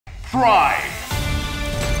Try!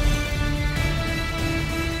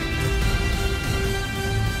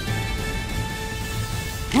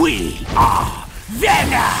 We are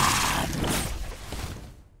Venom!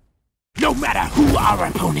 No matter who our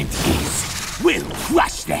opponent is, we'll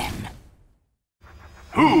crush them!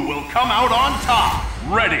 Who will come out on top?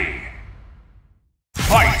 Ready!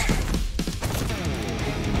 Fight!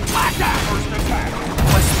 First attack!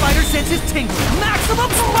 My spider sense is tingling. Maximum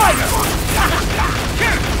spider!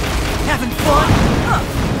 Having fun? Huh.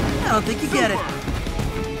 I don't think you get it.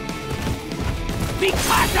 Big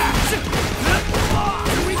Spider!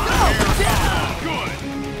 Here we go! Good!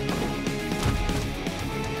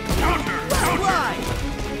 Counter! Counter! Right!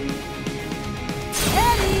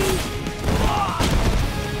 Eddie!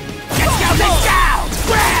 Let's go!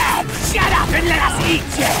 Grab! Shut up and let us eat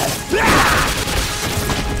you!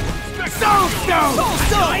 Soul Stone! Soul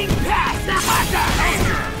Stone!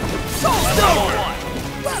 Soul Stone!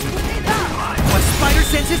 My spider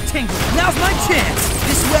sense is tingling. Now's my chance.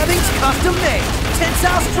 This webbing's custom made.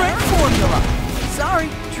 Tensile strength formula. Sorry,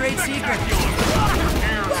 trade secret.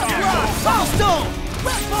 Soul Stone!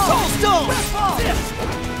 Soul Stone! Soul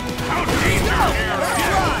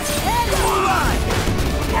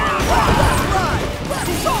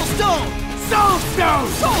Stone! Soul Stone!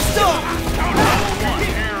 Soul Stone!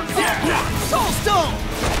 Soul Stone!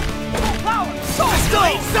 Soul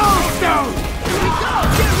Stone! Soul Stone! Here we go!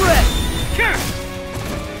 Get ready!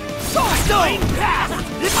 Soul Stone!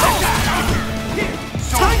 Soul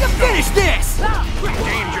Time to finish this!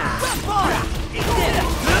 Danger!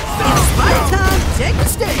 Spider time! Take the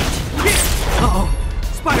stage! Uh-oh.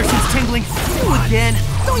 Spider sense tingling. You again.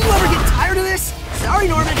 Don't you ever get tired of this? Sorry,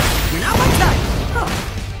 Norman. You're not my type. Oh.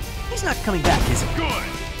 He's not coming back, is he? Good!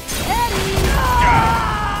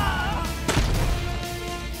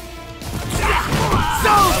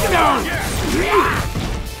 Soul Stone!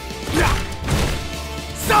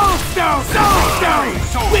 Soul Stone! Soul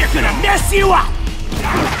Stone! We're gonna mess you up!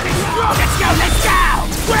 Let's go! Let's go!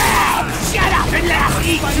 Grab! Shut up and let us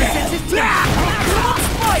eat you!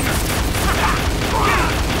 Spider!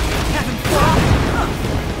 Having fun?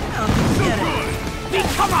 I don't think you get it.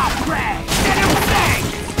 Come on, Greg! Venom thing!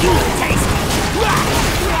 You taste it!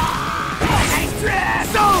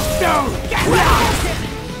 Soul Stone!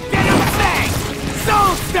 Venom thing!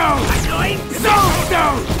 Soul Stone! Soul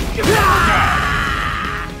Stone!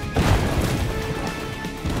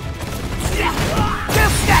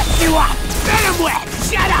 They'll snatch you up! Venom web!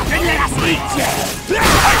 Shut up and let us eat you!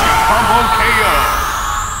 Combo KO!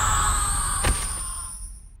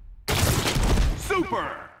 Super!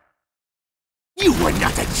 You were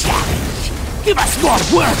not a challenge! Give us more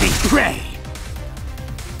worthy prey!